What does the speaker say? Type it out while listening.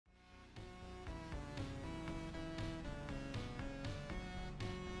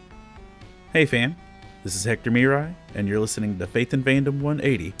Hey fam, this is Hector Mirai, and you're listening to Faith and Fandom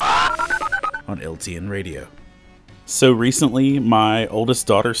 180 on LTN Radio. So recently, my oldest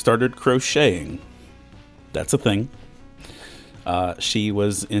daughter started crocheting. That's a thing. She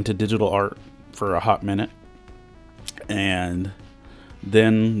was into digital art for a hot minute, and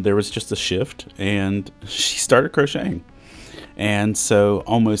then there was just a shift, and she started crocheting. And so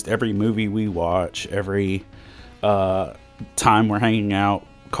almost every movie we watch, every time we're hanging out,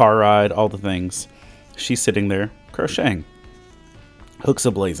 car ride, all the things, she's sitting there crocheting.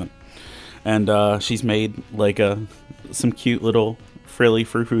 Hooks-Ablazin. And she's made like some cute little frilly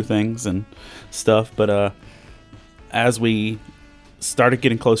frou-frou things and stuff. But as we started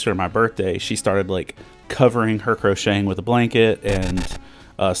getting closer to my birthday, she started like covering her crocheting with a blanket and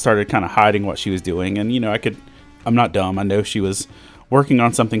started kind of hiding what she was doing. And, you know, I'm not dumb. I know she was working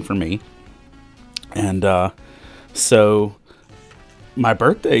on something for me. And so my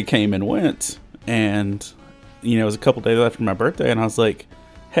birthday came and went, and, you know, it was a couple days after my birthday, and I was like,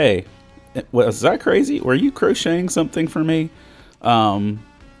 hey, was that crazy? Were you crocheting something for me? And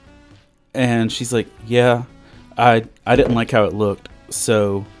she's like, yeah, I didn't like how it looked,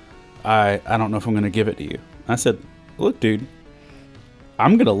 so I don't know if I'm going to give it to you. I said, look, dude,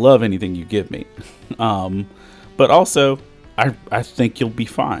 I'm going to love anything you give me. But also, I think you'll be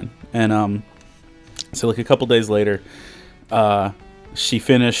fine. And so like a couple days later, she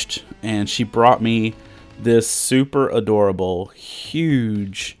finished, and she brought me this super adorable,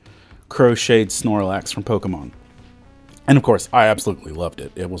 huge crocheted Snorlax from Pokemon. And of course, I absolutely loved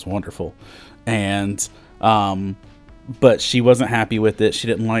it. It was wonderful. And but she wasn't happy with it. She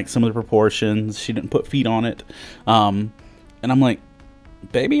didn't like some of the proportions. She didn't put feet on it. And I'm like,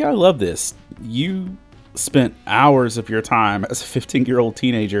 baby, I love this. You spent hours of your time as a 15-year-old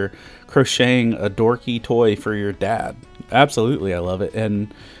teenager crocheting a dorky toy for your dad. Absolutely, I love it.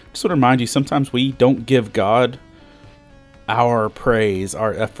 And just want to remind you, sometimes we don't give God our praise,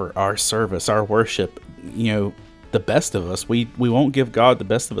 our effort, our service, our worship, you know, the best of us. We won't give God the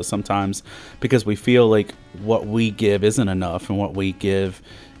best of us sometimes because we feel like what we give isn't enough and what we give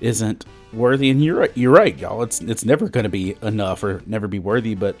isn't worthy. And you're right, y'all. It's never going to be enough or never be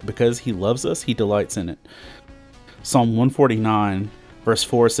worthy, but because he loves us, he delights in it. Psalm 149 verse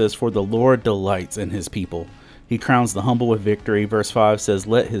 4 says, "For the Lord delights in his people. He crowns the humble with victory." Verse 5 says,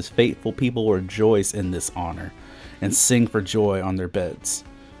 "Let his faithful people rejoice in this honor and sing for joy on their beds."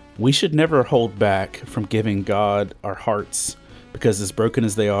 We should never hold back from giving God our hearts because as broken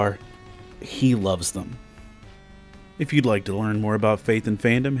as they are, he loves them. If you'd like to learn more about Faith and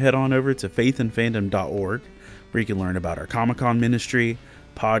Fandom, head on over to faithandfandom.org, where you can learn about our Comic-Con ministry,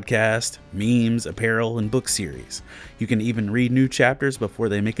 podcast, memes, apparel, and book series. You can even read new chapters before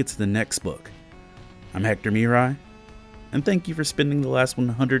they make it to the next book. I'm Hector Mirai, and thank you for spending the last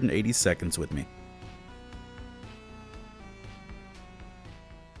 180 seconds with me.